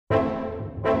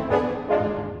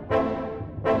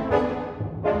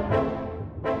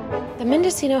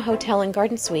Mendocino Hotel and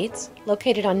Garden Suites,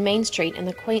 located on Main Street in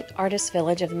the quaint artist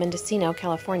village of Mendocino,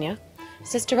 California,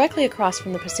 sits directly across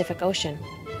from the Pacific Ocean.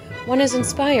 One is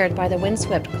inspired by the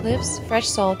windswept cliffs, fresh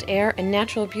salt air, and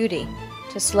natural beauty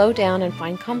to slow down and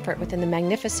find comfort within the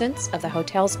magnificence of the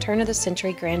hotel's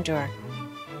turn-of-the-century grandeur.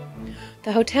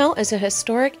 The hotel is a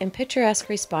historic and picturesque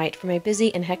respite from a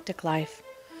busy and hectic life.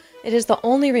 It is the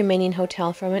only remaining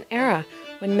hotel from an era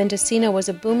when Mendocino was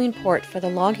a booming port for the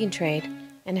logging trade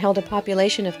and held a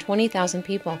population of 20,000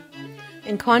 people,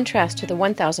 in contrast to the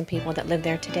 1,000 people that live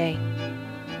there today.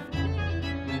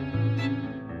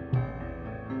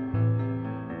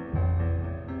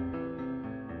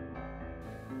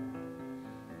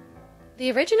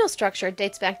 The original structure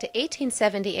dates back to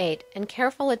 1878, and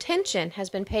careful attention has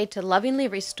been paid to lovingly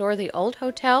restore the old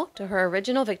hotel to her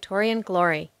original Victorian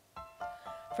glory.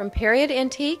 From period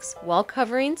antiques, wall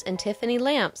coverings, and Tiffany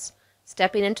lamps,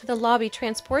 stepping into the lobby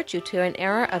transports you to an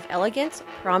era of elegance,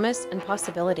 promise, and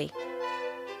possibility.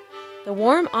 The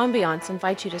warm ambiance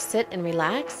invites you to sit and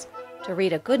relax, to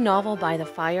read a good novel by the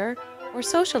fire, or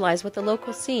socialize with the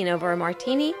local scene over a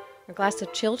martini or glass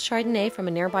of chilled Chardonnay from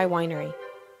a nearby winery.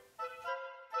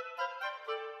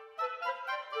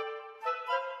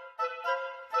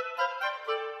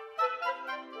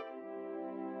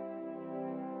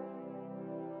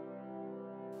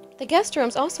 The guest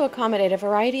rooms also accommodate a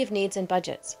variety of needs and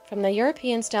budgets, from the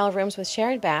European-style rooms with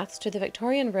shared baths to the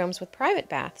Victorian rooms with private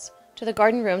baths, to the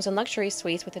garden rooms and luxury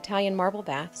suites with Italian marble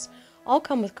baths. All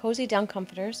come with cozy down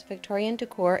comforters, Victorian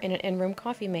decor, and an in-room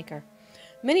coffee maker.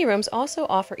 Many rooms also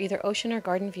offer either ocean or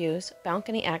garden views,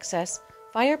 balcony access,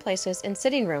 fireplaces, and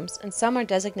sitting rooms, and some are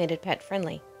designated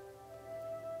pet-friendly.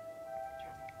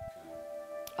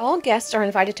 All guests are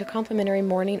invited to complimentary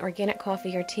morning organic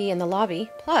coffee or tea in the lobby,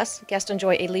 plus guests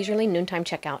enjoy a leisurely noontime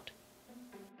checkout.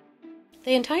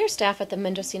 The entire staff at the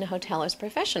Mendocino Hotel is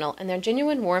professional, and their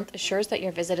genuine warmth assures that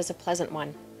your visit is a pleasant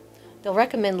one. They'll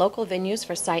recommend local venues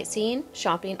for sightseeing,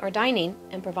 shopping, or dining,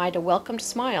 and provide a welcomed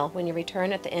smile when you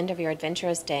return at the end of your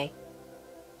adventurous day.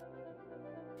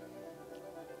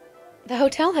 The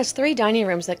hotel has 3 dining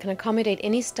rooms that can accommodate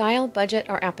any style, budget,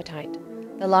 or appetite.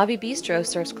 The lobby bistro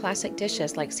serves classic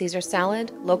dishes like Caesar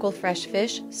salad, local fresh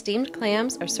fish, steamed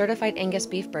clams, or certified Angus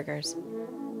beef burgers.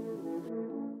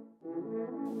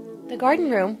 The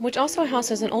garden room, which also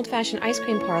houses an old-fashioned ice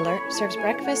cream parlor, serves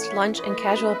breakfast, lunch, and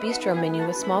casual bistro menu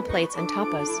with small plates and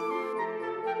tapas.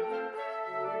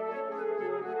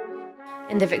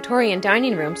 And the Victorian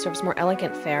dining room serves more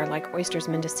elegant fare like oysters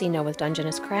Mendocino with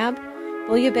Dungeness crab,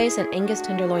 bouillabaisse, and Angus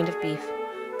tenderloin of beef.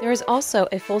 There is also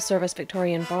a full-service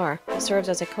Victorian bar that serves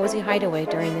as a cozy hideaway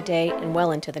during the day and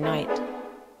well into the night.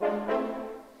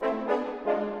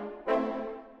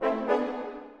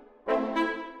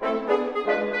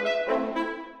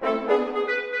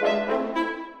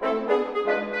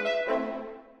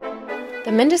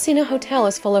 The Mendocino Hotel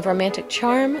is full of romantic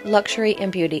charm, luxury,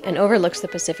 and beauty, and overlooks the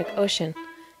Pacific Ocean.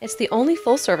 It's the only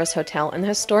full-service hotel in the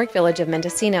historic village of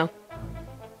Mendocino.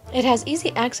 It has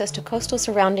easy access to coastal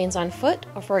surroundings on foot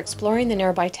or for exploring the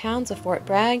nearby towns of Fort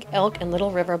Bragg, Elk, and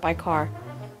Little River by car.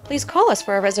 Please call us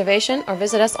for a reservation or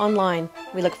visit us online.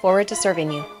 We look forward to serving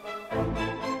you.